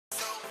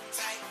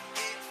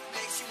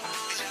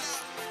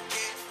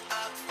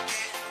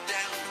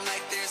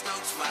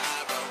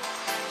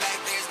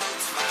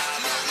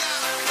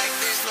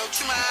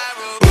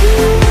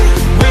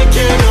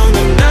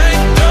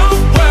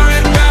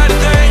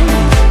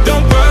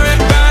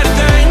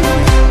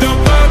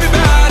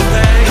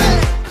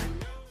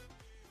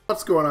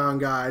What's going on,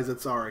 guys?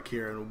 It's Arik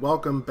here, and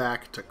welcome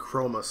back to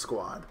Chroma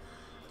Squad,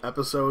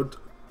 episode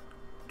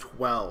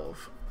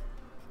 12,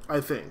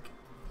 I think.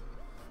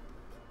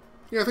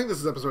 Yeah, I think this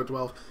is episode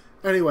 12.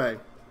 Anyway,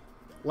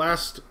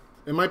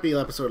 it might be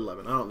episode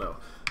 11, I don't know.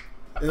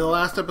 In the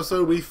last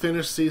episode, we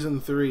finished Season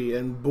 3,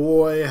 and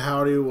boy,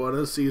 howdy, what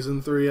a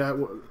Season 3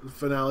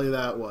 finale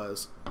that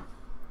was.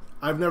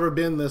 I've never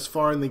been this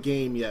far in the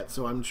game yet,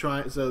 so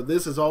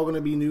this is all going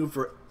to be new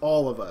for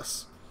all of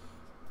us.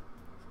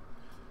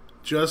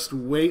 Just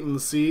wait and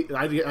see.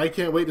 I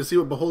can't wait to see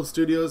what Behold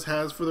Studios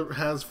has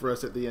for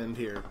us at the end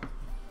here.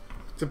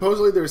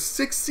 Supposedly there's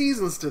 6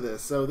 seasons to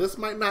this, so this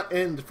might not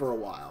end for a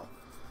while.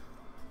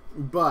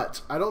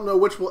 But I don't know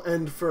which will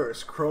end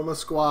first: Chroma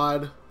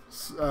Squad,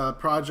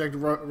 Project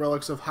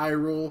Relics of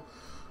Hyrule,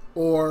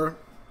 or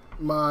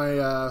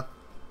my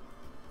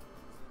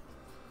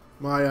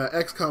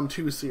XCOM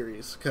 2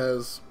 series,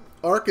 because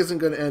Ark isn't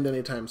going to end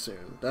anytime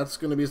soon. That's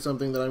going to be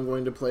something that I'm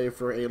going to play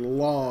for a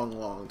long,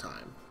 long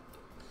time.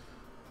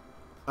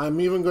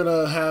 I'm even going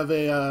to have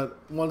a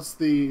once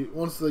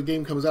the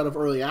game comes out of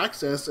early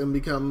access and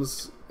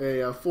becomes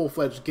a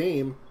full-fledged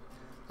game,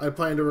 I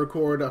plan to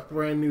record a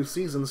brand new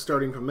season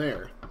starting from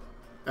there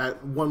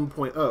at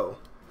 1.0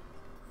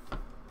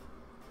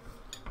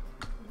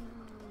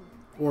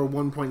 or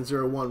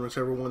 1.01,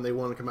 whichever one they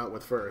want to come out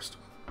with first.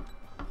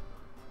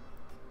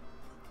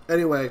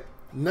 Anyway,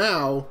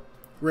 now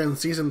we're in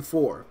Season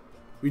 4.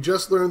 We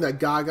just learned that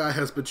Gaga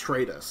has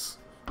betrayed us.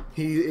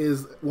 He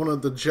is one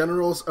of the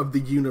generals of the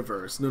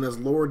universe, known as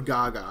Lord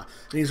Gaga,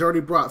 and he's already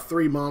brought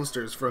 3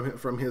 monsters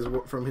from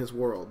his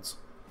worlds.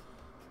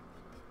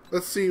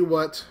 Let's see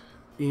what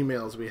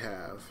emails we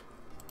have.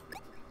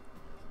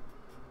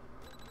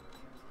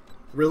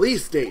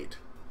 Release date: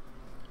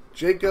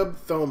 Jacob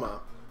Thoma,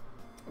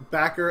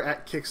 backer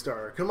at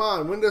Kickstarter. Come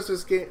on, when is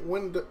this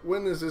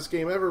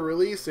game ever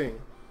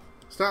releasing?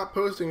 Stop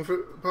posting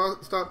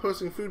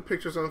food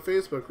pictures on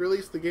Facebook.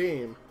 Release the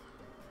game.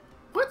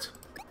 What?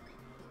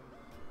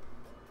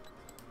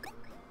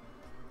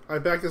 I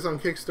backed this on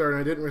Kickstarter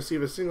and I didn't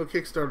receive a single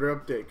Kickstarter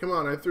update. Come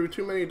on, I threw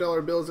too many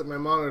dollar bills at my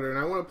monitor and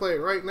I want to play it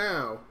right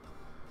now.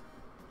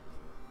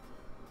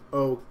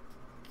 Okay.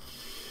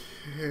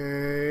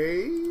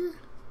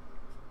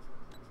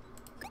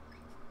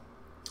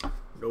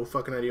 No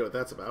fucking idea what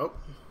that's about.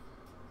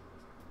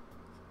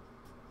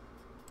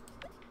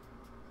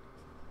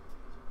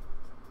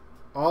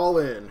 All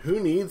in. Who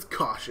needs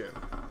caution?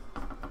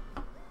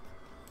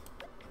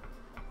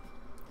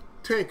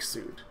 Tank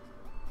suit.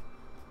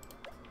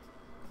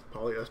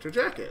 Polyester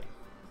jacket.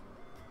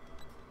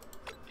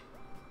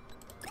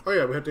 Oh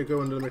yeah, we have to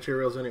go into the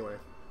materials anyway.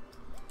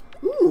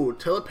 Ooh,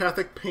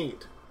 telepathic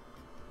paint.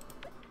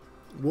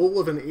 Wool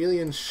of an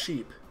alien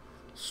sheep.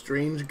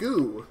 Strange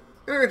goo.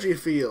 Energy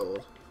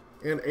field.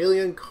 And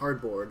alien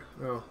cardboard.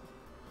 Oh.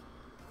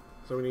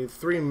 So we need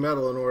 3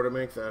 metal in order to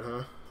make that,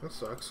 huh? That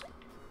sucks.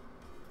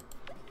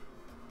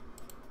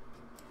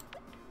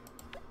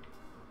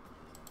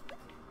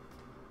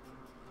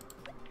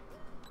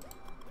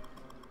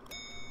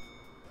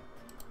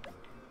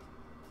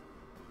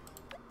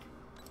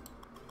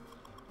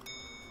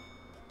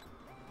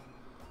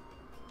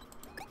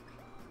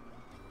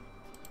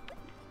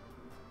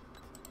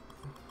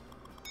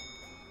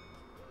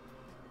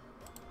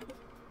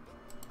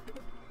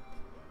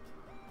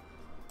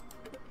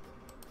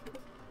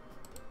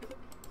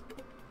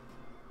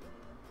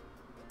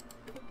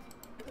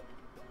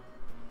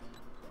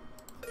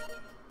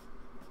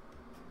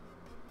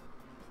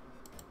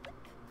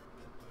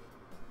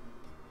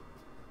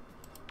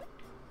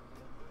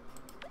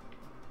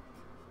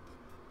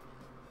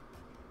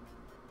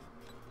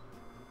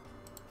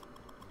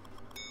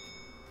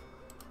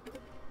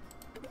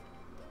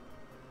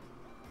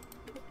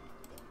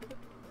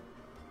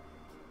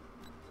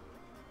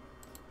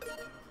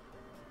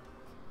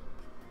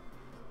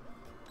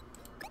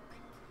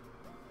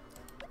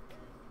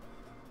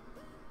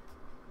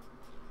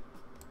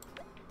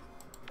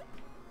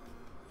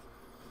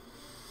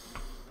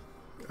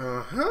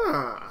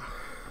 Aha!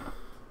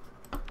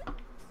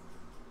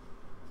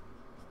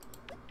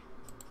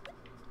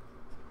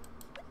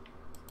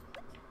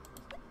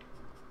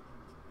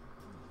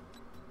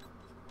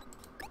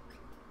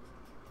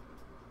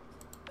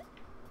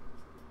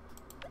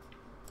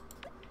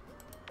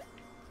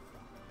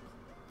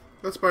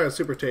 Let's buy a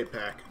super tape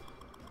pack.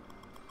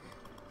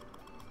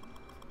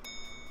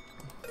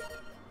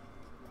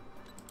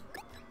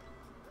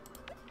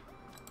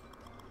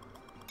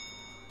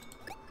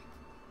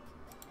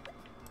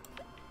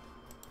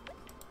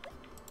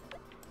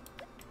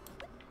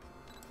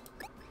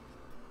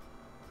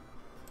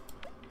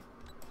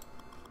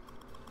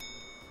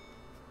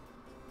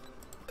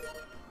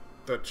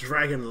 The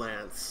Dragon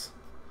Lance.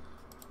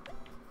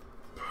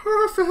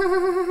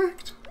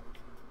 Perfect!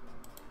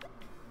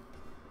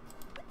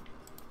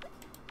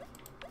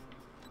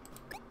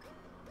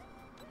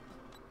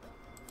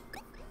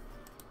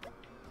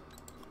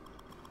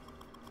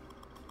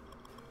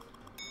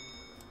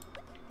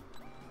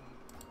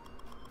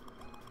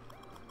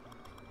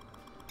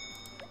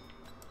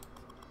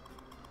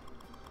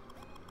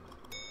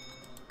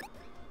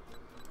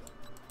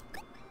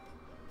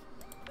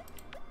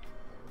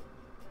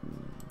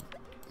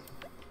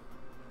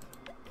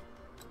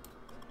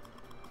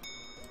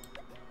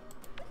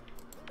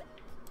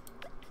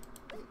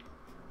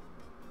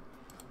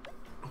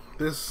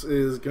 This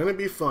is gonna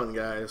be fun,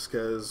 guys,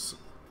 because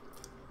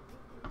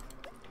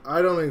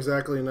I don't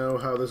exactly know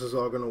how this is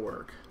all gonna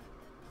work.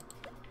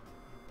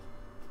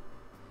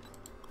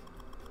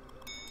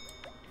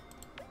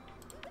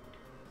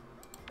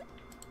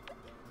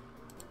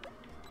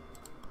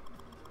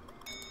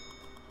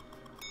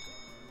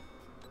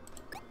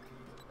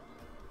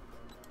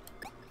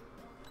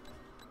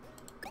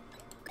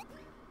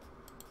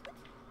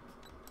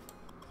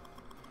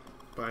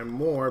 Buy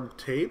more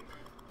tape.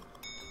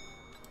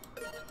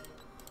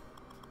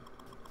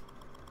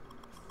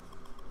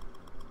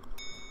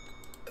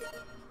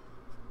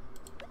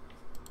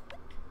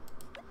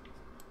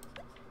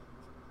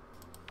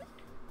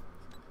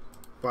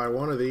 Buy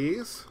one of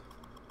these.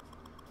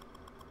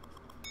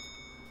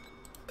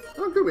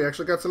 Oh, good. We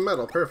actually got some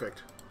metal.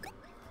 Perfect.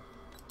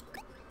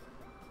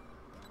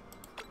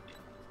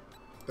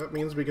 That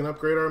means we can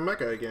upgrade our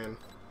mecha again.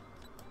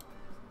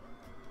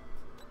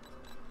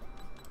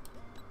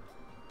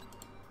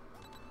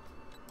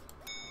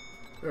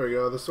 There we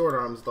go. The sword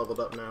arm's leveled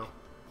up now.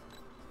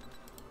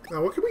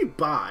 Now, what can we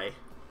buy?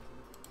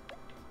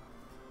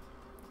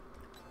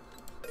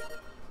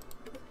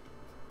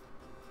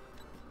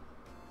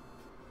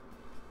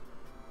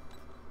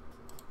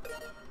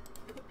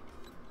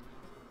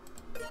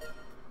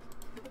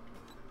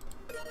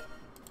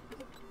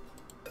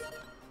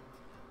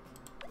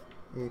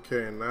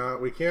 Okay, now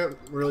we can't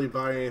really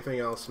buy anything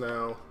else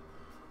now.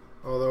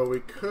 Although we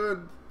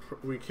could,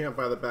 we can't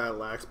buy the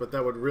battle axe, but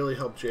that would really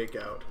help Jake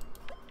out.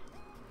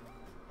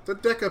 The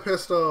Deca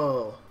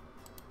Pistol!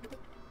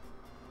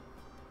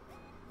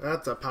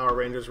 That's a Power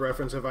Rangers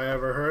reference if I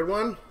ever heard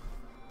one.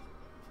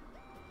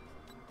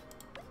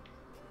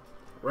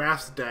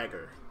 Raph's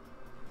Dagger.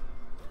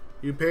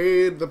 You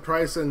paid the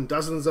price in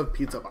dozens of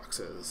pizza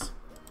boxes.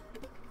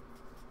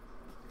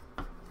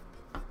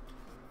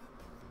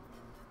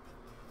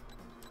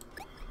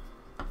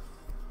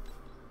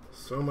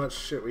 So much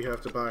shit we have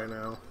to buy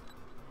now.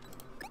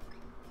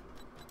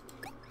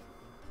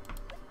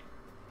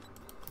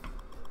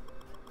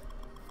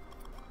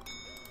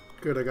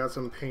 Good, I got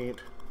some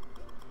paint.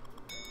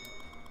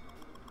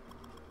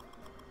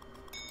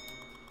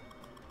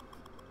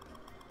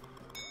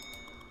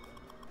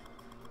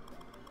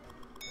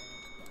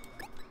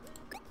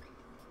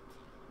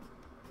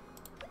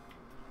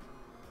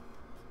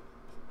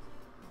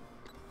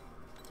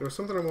 There was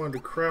something I wanted to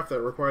craft that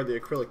required the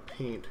acrylic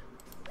paint.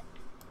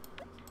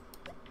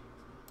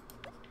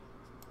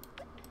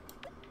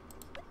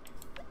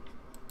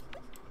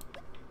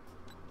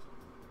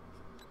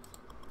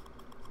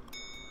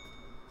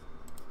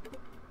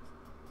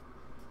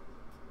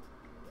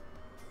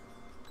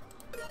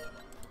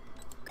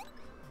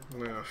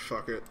 Nah,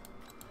 fuck it.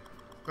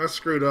 I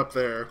screwed up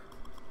there.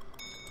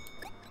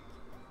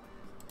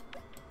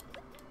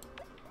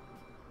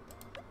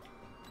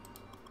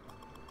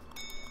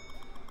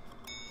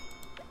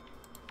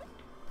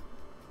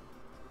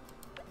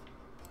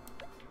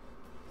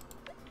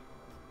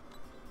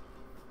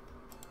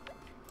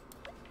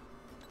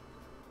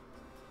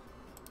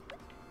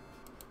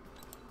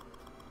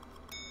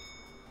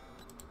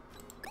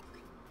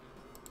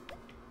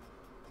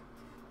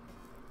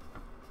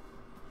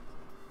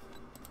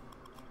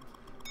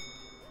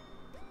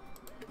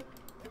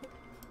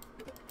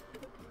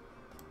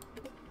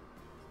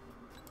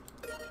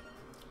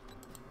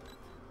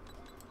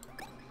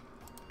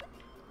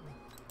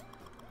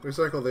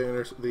 Recycle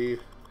the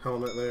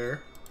helmet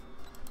there.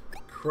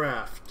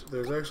 Craft.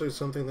 There's actually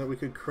something that we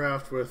could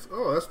craft with...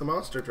 Oh, that's the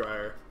monster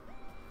dryer.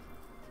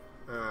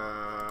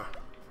 The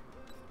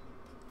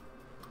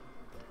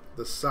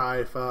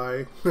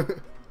sci-fi.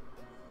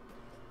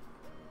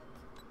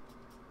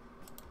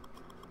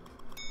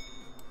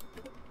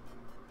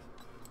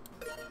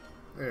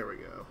 There we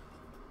go.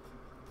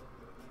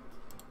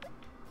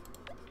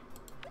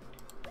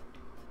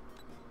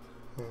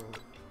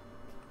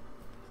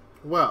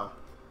 Well,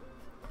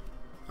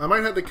 I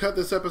might have to cut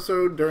this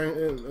episode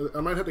during.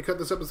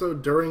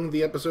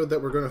 The episode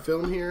that we're going to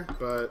film here,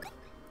 but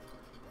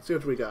let's see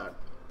what we got.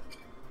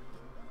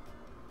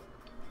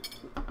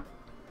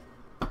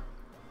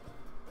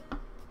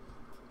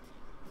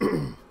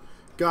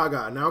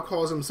 Gaga now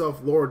calls himself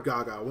Lord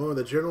Gaga, one of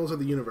the generals of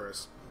the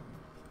universe.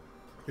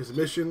 His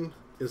mission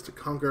is to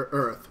conquer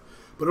Earth,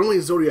 but only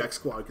Zodiac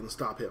Squad can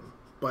stop him.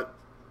 But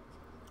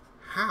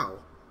how?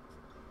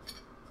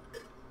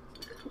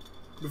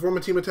 Perform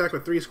a team attack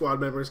with 3 squad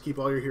members. Keep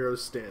all your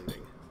heroes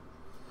standing.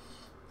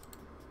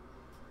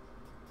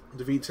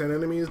 Defeat 10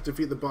 enemies.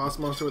 Defeat the boss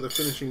monster with a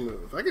finishing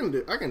move. I can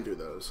do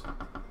those.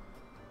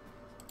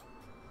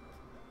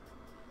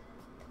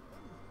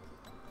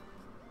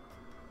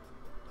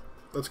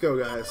 Let's go,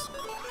 guys.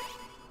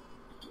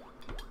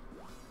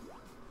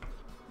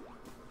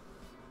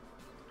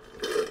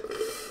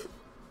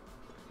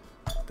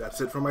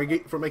 That's it for my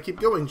keep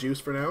going juice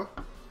for now.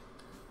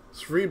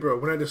 Cerebro,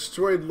 when I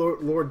destroyed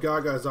Lord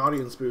Gaga's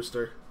audience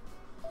booster,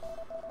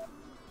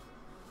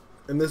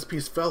 and this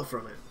piece fell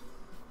from it.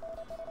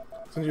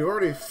 Since you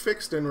already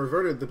fixed and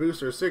reverted the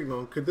booster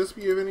signal, could this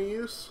be of any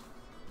use?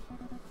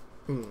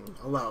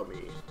 Allow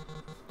me.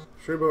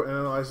 Shribo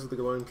analyzes the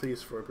glowing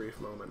piece for a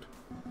brief moment.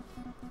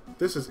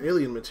 This is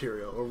alien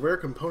material, a rare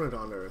component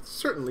on Earth,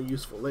 certainly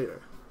useful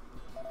later.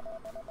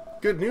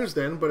 Good news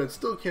then, but it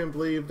still can't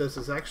believe this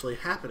is actually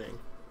happening.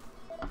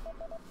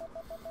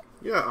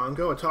 Yeah,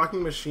 Anko, a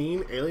talking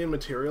machine, alien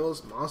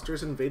materials,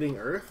 monsters invading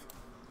Earth?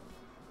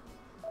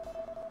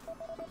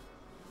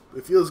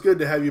 It feels good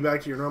to have you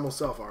back to your normal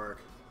self, Arik.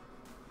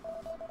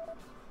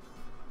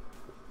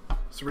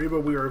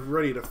 Cerebo, we are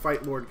ready to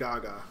fight Lord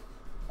Gaga.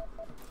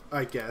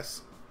 I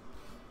guess.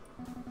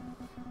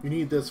 You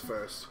need this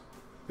first.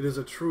 It is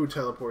a true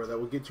teleporter that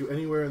will get you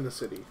anywhere in the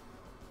city.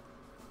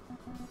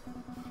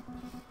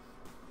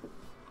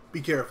 Be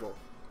careful.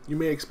 You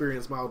may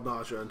experience mild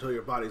nausea until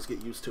your bodies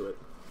get used to it.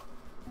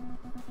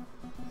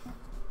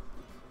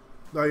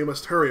 Now you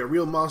must hurry. A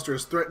real monster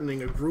is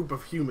threatening a group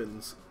of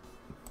humans.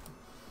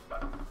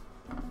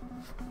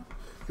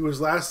 He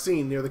was last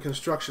seen near the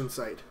construction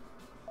site.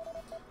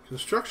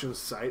 Construction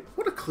site?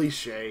 What a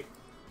cliche.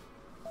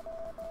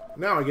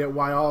 Now I get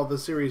why all of the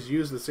series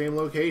use the same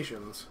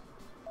locations.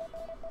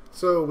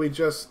 So we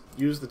just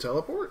use the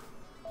teleport?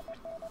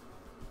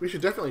 We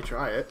should definitely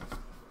try it.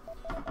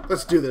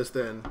 Let's do this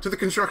then. To the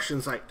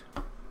construction site.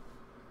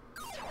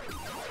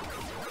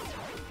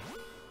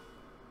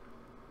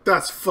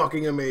 That's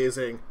fucking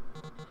amazing.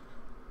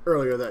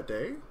 Earlier that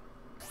day.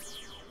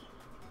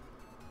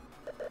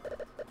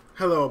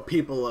 Hello,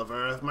 people of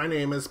Earth. My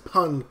name is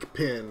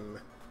Punkpin.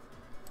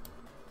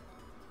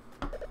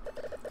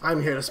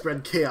 I'm here to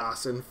spread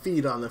chaos and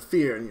feed on the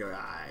fear in your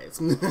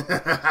eyes.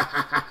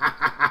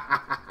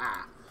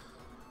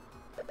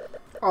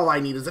 All I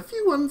need is a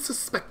few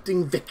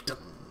unsuspecting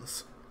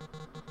victims.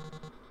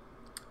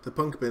 The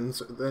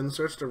Punkpin then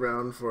searched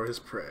around for his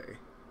prey.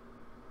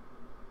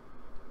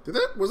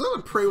 Was that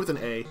a prey with an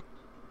A?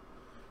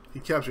 He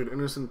captured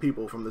innocent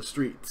people from the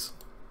streets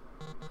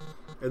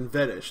and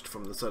vanished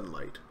from the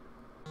sunlight.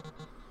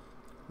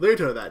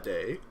 Later that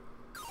day,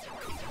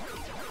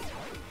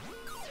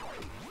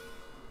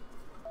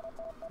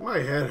 my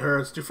head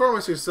hurts. Do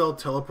pharmacies sell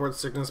teleport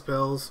sickness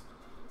pills?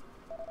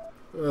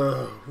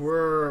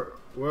 Where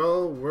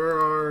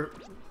are...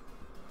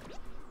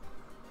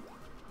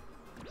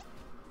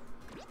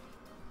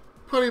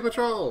 Putty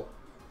Patrol!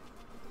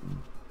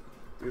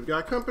 We've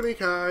got company,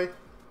 Kai.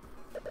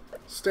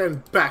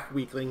 Stand back,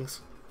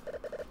 weaklings.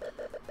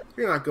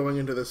 You're not going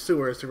into the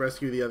sewers to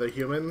rescue the other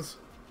humans.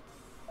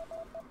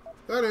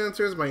 That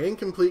answers my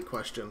incomplete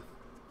question.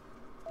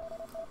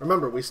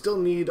 Remember, we still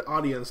need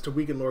audience to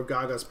weaken Lord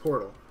Gaga's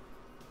portal.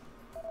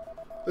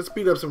 Let's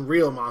beat up some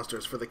real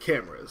monsters for the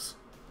cameras.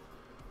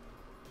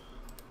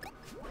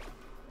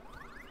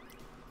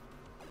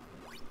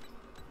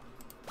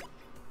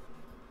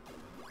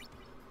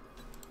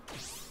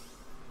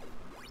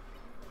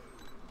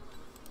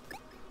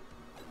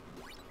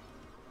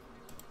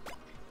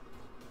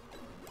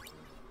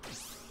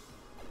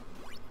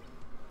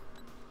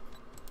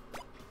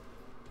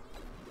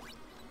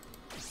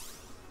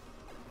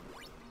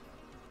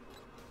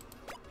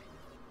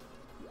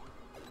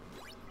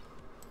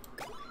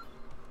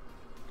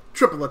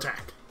 Triple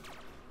attack.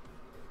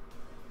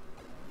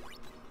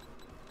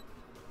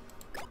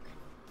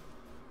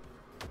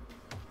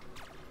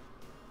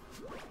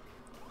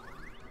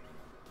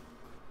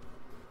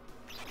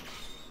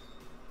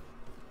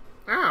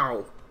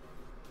 Ow.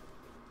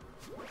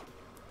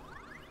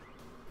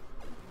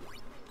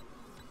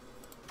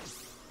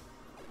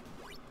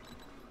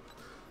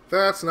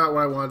 That's not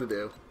what I wanted to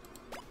do.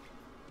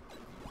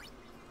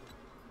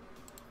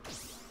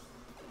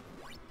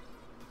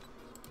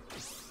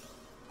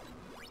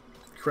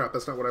 Crap,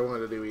 that's not what I wanted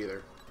to do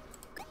either.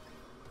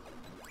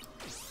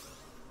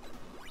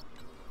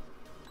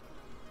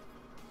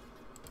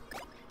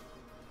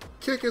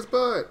 Kick his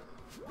butt!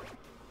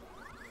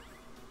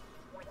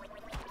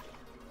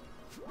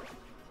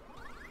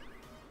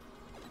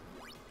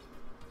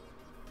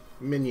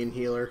 Minion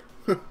healer.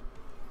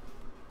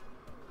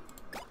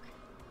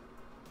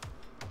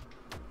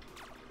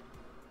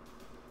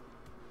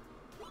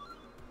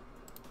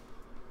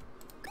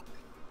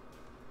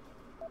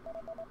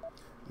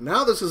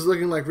 Now this is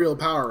looking like real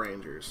Power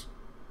Rangers.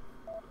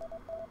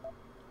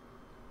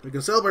 We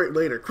can celebrate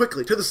later.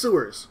 Quickly, to the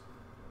sewers!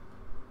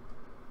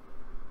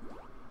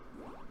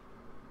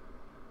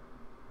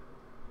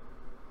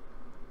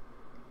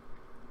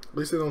 At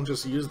least they don't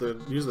just use the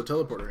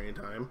teleporter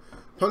anytime.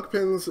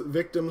 Punkpin's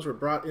victims were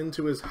brought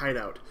into his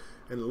hideout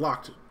and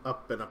locked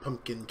up in a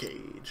pumpkin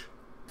cage.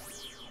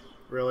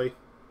 Really?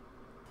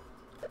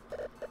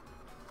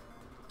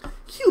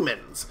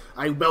 Humans,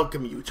 I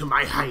welcome you to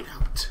my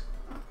hideout.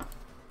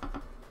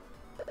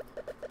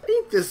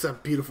 Ain't this a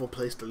beautiful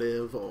place to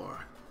live,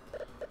 or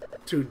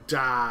to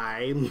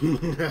die?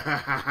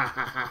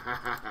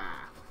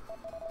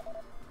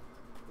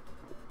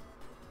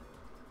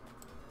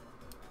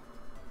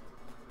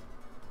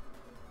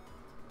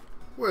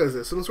 What is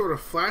this, some sort of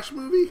Flash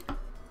movie?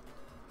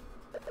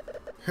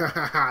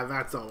 Haha,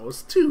 that's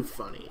almost too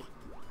funny.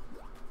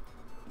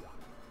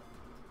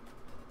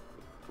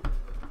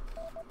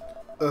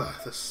 Ugh,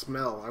 the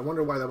smell. I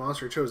wonder why the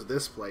monster chose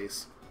this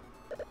place.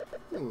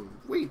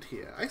 Wait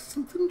here. I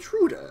sense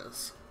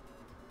intruders.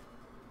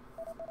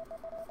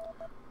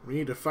 We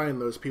need to find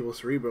those people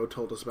Cerebro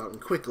told us about, and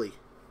quickly.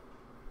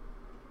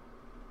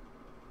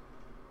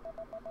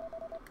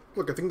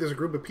 Look, I think there's a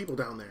group of people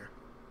down there.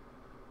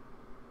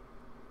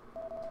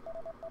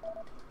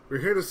 We're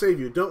here to save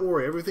you. Don't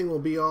worry, everything will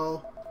be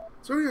all...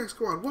 Zodiacs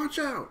Squad, watch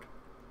out!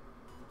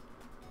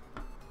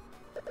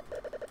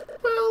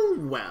 Well,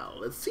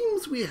 well, it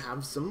seems we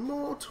have some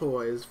more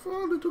toys for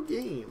our little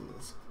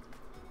games.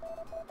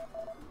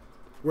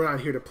 We're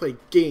not here to play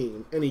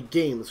any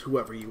games,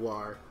 whoever you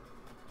are.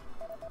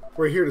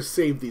 We're here to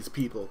save these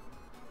people.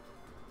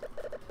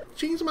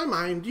 Change my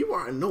mind, you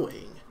are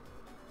annoying.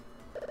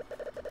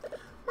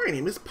 My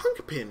name is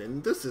Punkpin,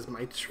 and this is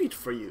my treat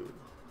for you.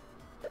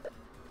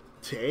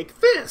 Take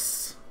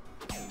this!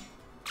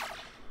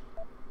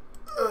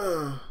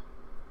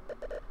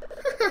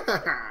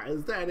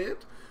 Is that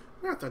it?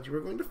 I thought you were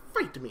going to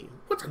fight me.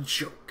 What a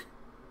joke.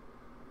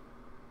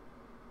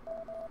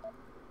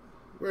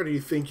 Where do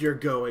you think you're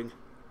going?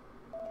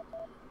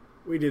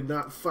 We did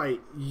not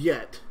fight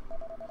yet.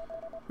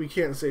 We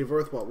can't save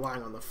Earth while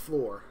lying on the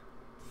floor.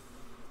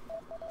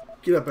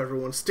 Get up,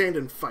 everyone. Stand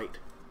and fight.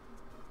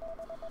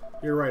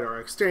 You're right,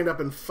 RX. Stand up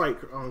and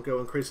fight, Onko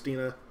and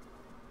Christina.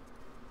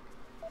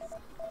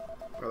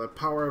 By the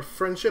power of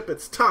friendship,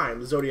 it's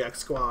time, Zodiac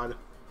Squad.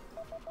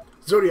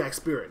 Zodiac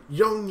Spirit,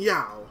 Yong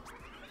Yao.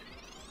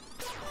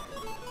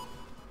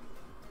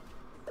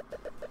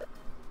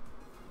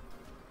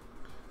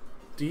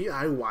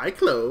 DIY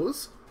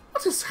clothes?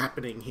 What is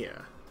happening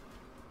here?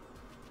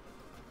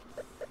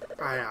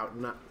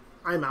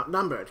 I'm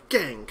outnumbered.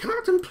 Gang, come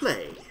out and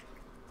play.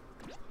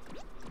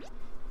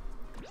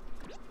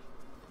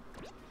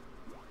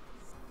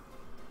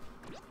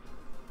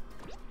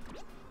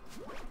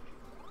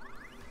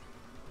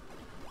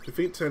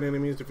 Defeat 10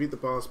 enemies, defeat the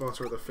boss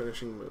monster with a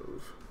finishing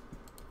move.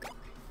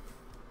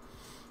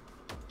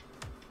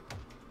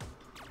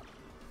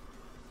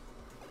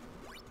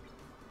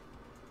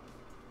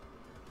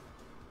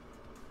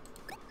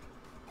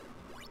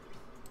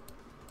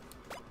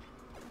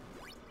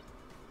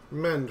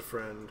 Mend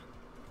friend.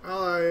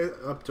 Ally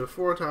up to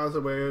 4 tiles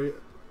away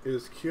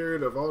is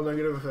cured of all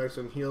negative effects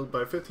and healed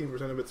by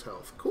 15% of its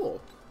health.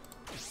 Cool.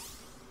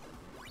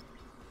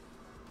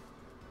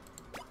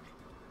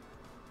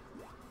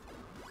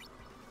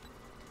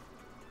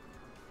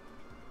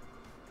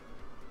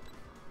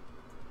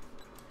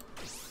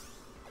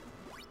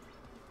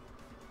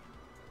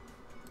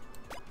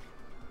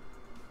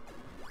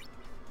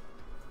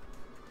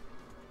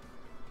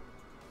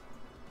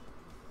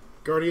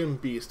 Guardian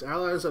Beast.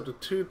 Allies up to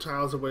 2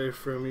 tiles away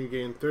from you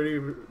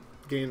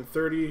gain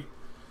 30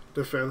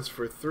 defense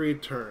for 3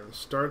 turns.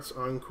 Starts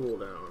on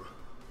cooldown.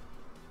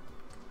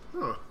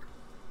 Huh.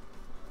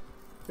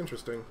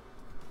 Interesting.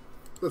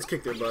 Let's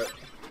kick their butt.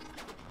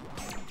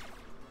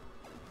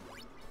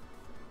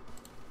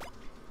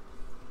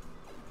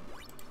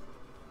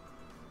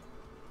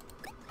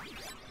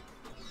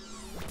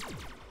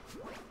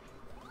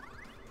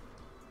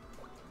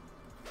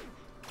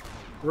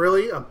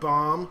 Really? A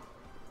bomb?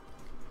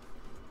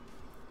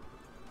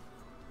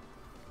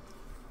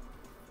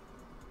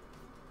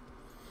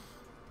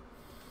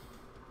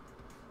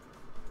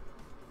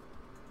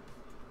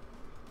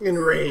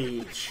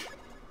 Enrage.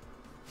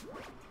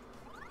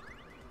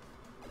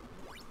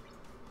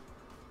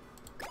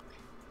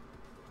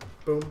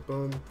 Boom,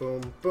 boom,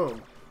 boom,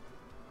 boom.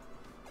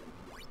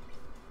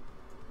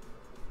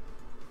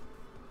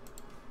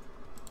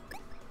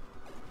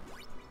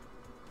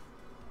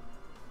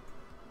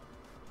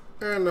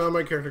 And now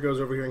my character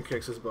goes over here and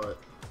kicks his butt.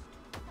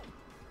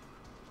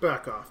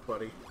 Back off,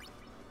 buddy.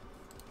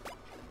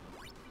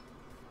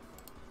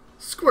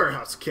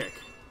 Squarehouse kick.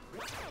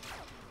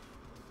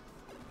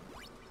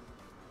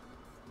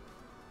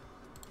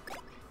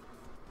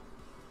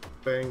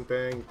 Bang,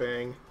 bang,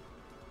 bang.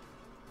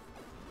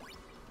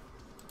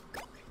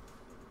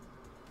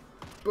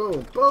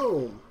 Boom,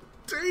 boom.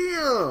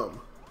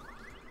 Damn!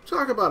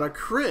 Talk about a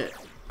crit.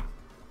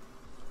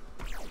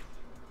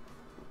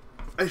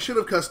 I should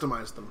have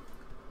customized them.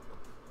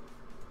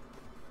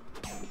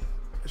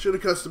 I should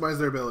have customized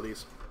their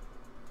abilities.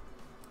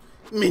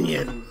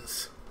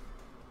 Minions!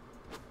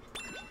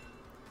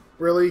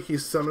 Really?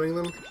 He's summoning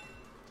them?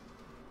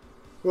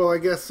 Well, I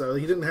guess so.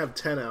 He didn't have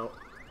 10 out.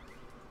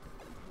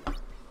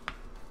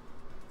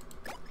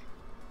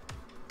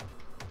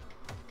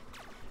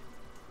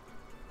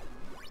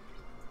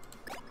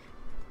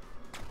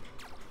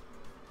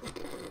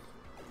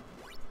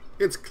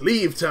 It's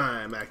cleave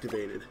time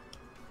activated.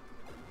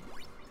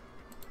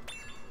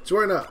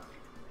 Join up.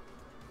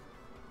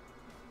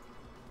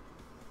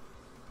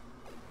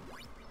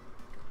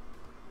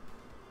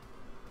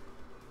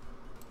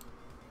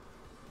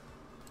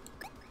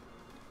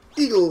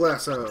 Eagle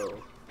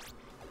lasso.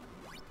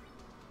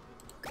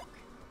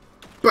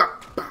 Ba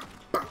ba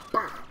ba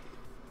ba.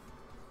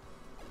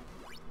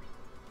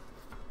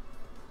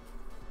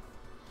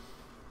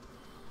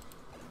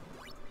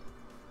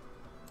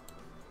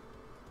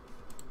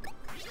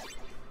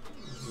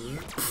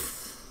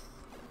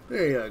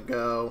 There you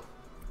go.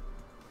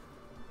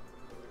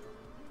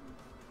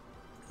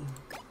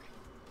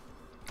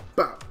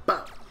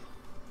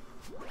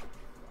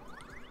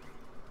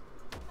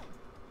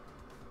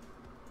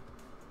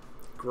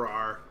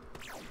 are.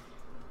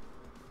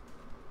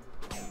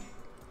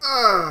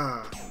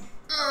 Ah!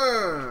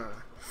 Ah!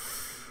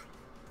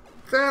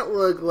 That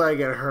looked like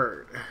it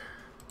hurt.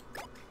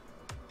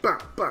 Bah,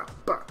 bah,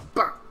 bah,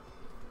 bah.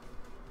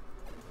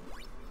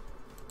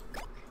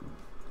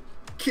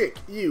 Kick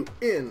you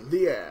in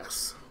the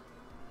ass.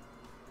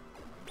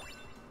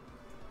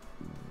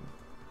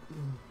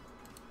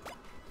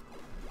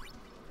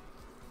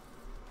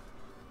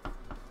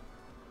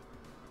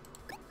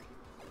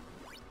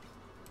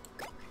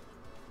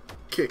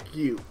 Kick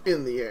you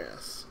in the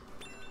ass.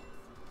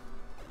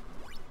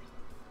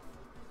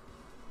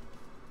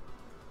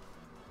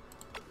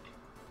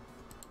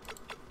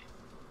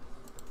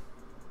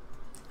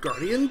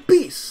 Guardian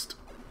Beast.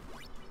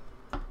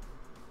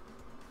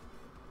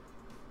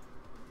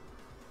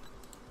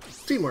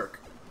 Teamwork.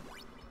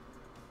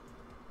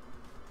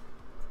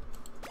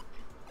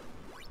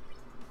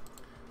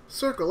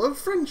 Circle of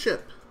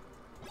Friendship.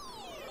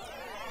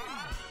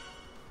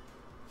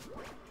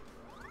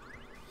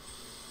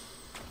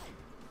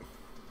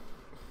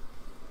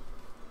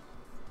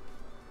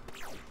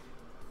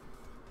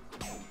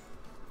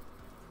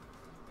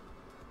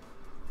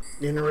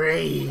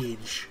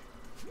 Enrage.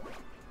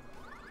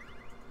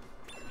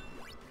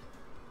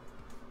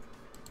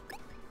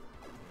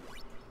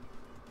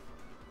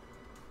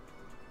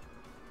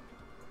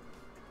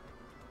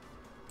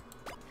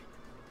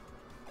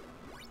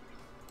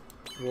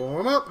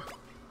 Warm up.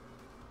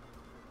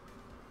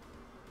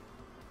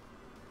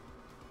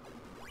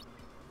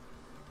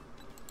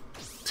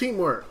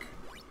 Teamwork.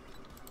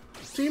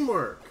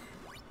 Teamwork.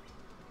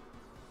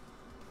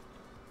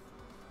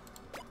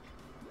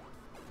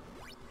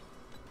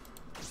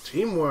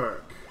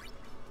 Teamwork.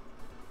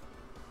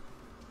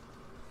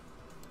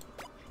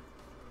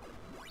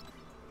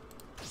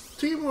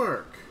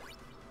 Teamwork.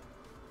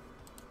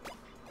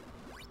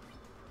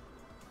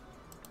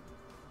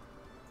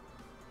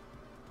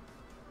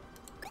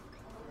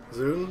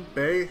 Zun,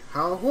 Bei,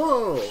 Hao,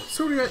 Whoa!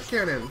 Zodiac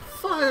Cannon,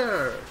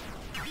 fire!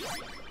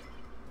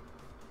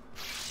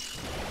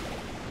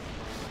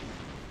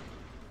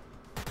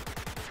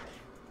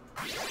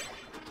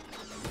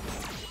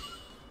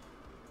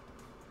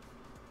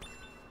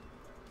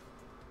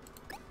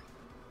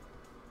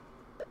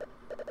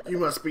 You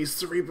must be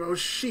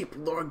Cerebro's sheep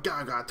Lord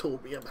Gaga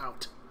told me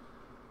about.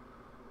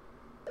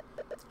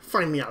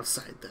 Find me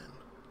outside then.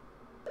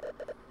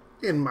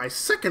 In my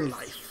second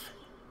life.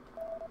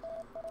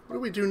 What do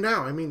we do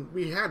now? I mean,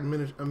 we had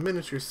a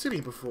miniature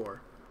city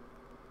before.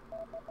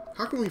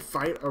 How can we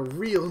fight a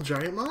real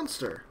giant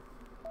monster?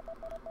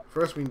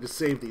 First, we need to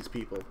save these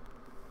people.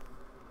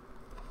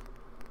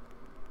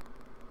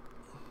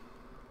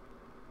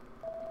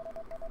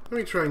 Let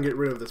me try and get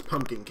rid of this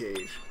pumpkin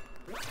cage.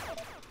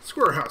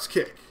 Square house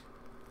kick.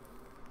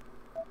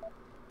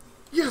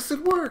 Yes,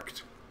 it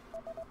worked!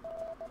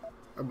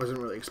 I wasn't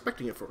really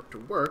expecting it for it to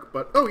work,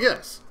 but oh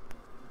yes!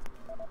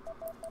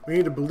 We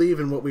need to believe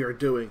in what we are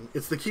doing.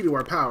 It's the key to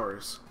our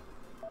powers.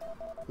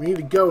 We need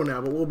to go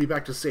now, but we'll be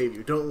back to save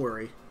you. Don't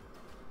worry.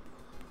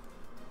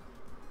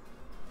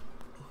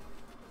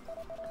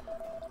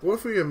 What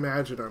if we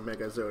imagine our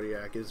Mega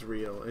Zodiac is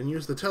real and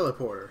use the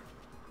teleporter?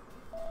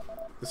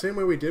 The same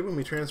way we did when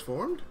we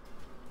transformed?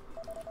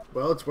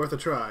 Well, it's worth a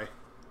try.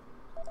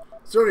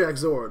 Zodiac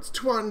Zords,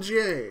 Tuan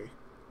Jie!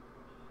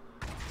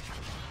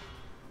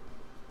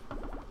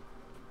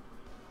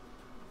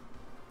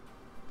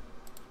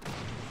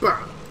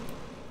 Bah!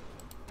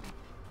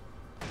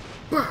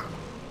 Bah!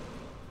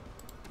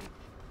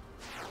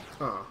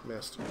 Oh,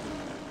 missed.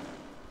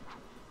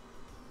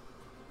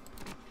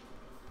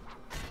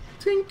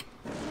 Tink!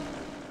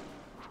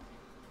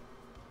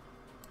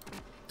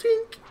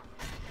 Tink!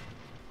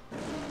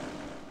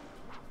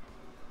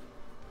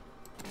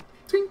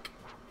 Tink!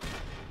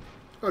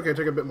 Okay,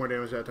 took a bit more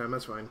damage that time,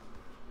 that's fine.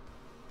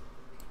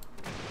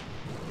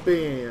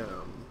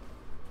 Bam!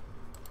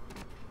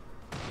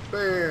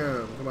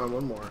 Bam! Come on,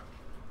 one more.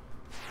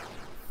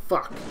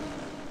 Fuck.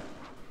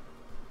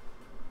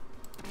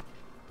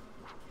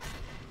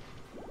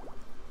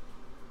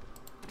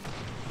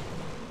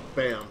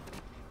 Bam.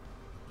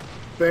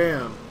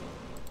 Bam.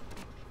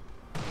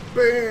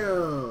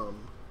 Bam.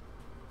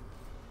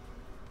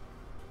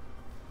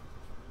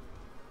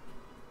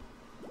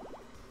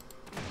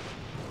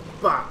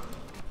 Bah.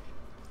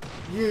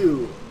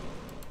 You.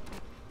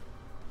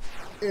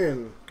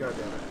 In. God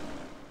damn it.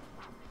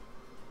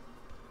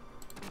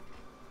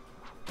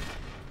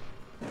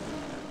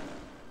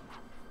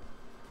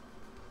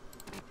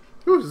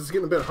 Ooh, this is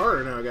getting a bit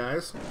harder now,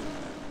 guys.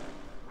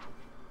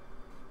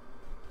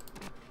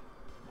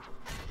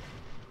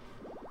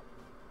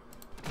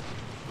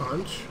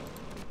 Punch.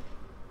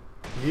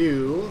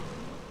 You.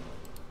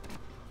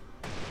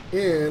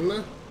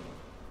 In.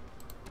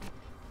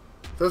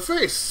 The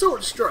face.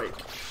 Sword strike.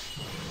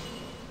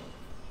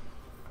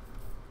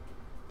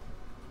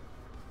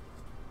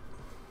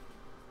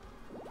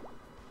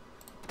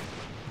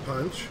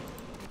 Punch.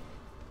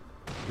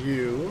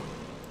 You.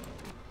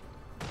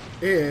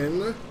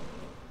 In.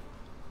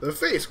 The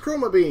face,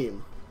 Chroma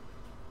Beam.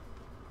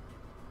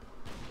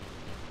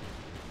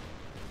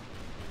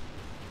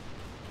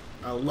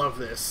 I love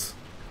this.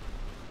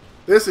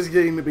 This is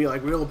getting to be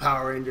like real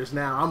Power Rangers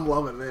now. I'm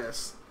loving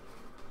this.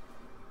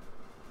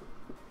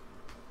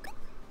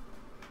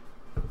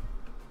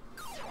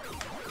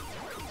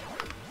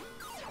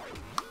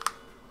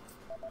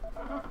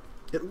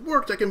 It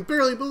worked! I can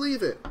barely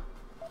believe it!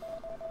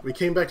 We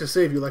came back to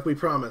save you like we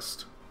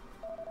promised.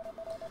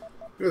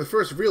 You're the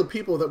first real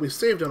people that we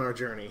saved on our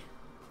journey.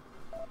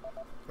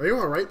 Are you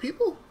alright,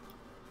 people?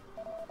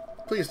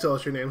 Please tell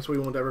us your name so we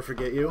won't ever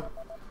forget you.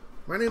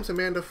 My name's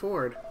Amanda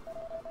Ford.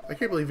 I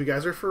can't believe you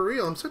guys are for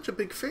real. I'm such a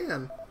big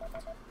fan.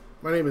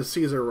 My name is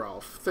Caesar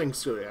Ralph. Thanks,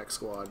 Zodiacs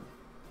Squad.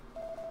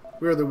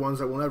 We are the ones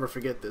that will never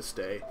forget this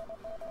day.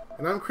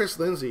 And I'm Chris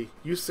Lindsay.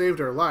 You saved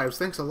our lives.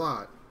 Thanks a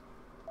lot.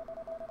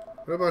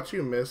 What about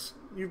you, miss?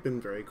 You've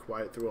been very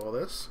quiet through all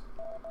this.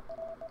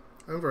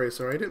 I'm very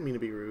sorry. I didn't mean to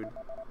be rude.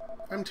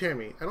 I'm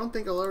Tammy. I don't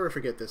think I'll ever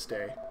forget this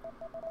day.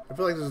 I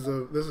feel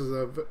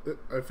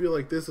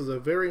like this is a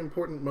very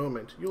important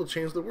moment. You'll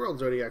change the world,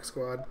 Zodiac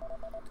Squad.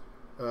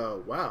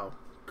 Wow.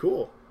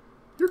 Cool.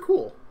 You're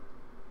cool.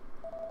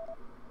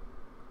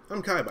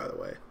 I'm Kai, by the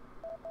way.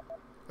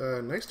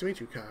 Nice to meet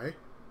you, Kai.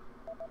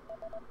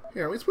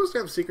 Yeah, are we supposed to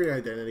have secret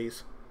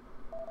identities?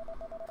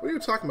 What are you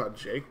talking about,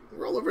 Jake?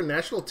 We're all over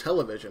national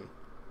television.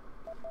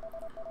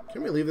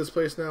 Can we leave this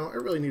place now? I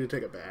really need to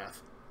take a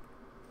bath.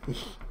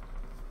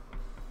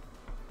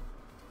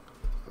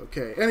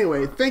 Okay,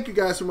 anyway, thank you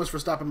guys so much for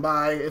stopping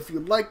by. If you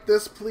like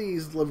this,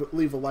 please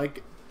leave a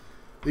like.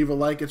 Leave a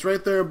like. It's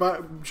right there,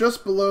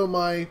 just below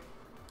my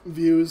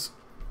views.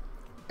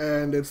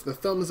 And it's the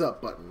thumbs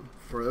up button,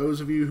 for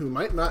those of you who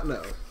might not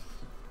know.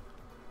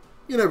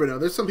 You never know.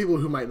 There's some people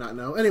who might not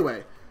know.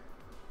 Anyway,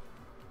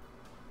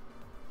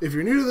 if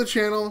you're new to the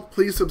channel,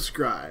 please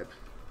subscribe.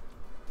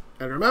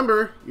 And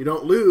remember, you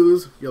don't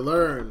lose, you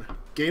learn.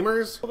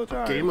 Gamers, All the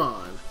time. game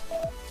on.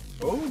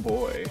 Oh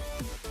boy.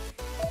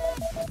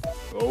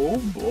 Oh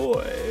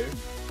boy.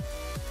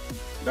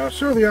 Now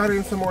show the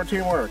audience some more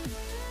teamwork.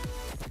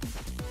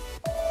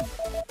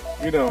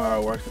 You know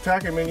how it works.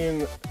 Attack a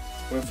minion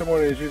when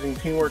someone is using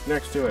teamwork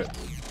next to it.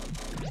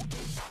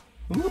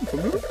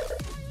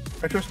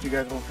 I trust you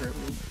guys won't hurt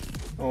me.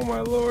 Oh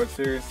my lord,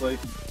 seriously.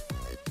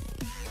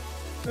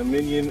 A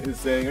minion is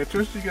saying, I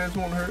trust you guys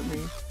won't hurt me.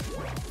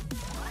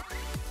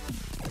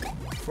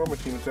 Form a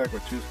team attack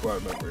with 2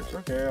 squad members.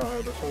 Okay, I'll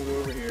have this one go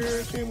over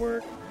here,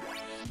 teamwork.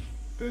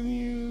 Then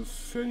you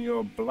send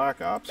your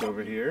Black Ops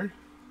over here.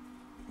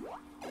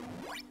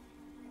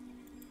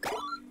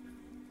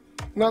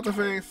 Not the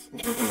face!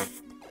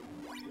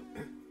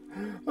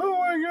 Oh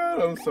my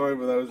god, I'm sorry,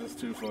 but that was just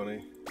too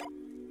funny.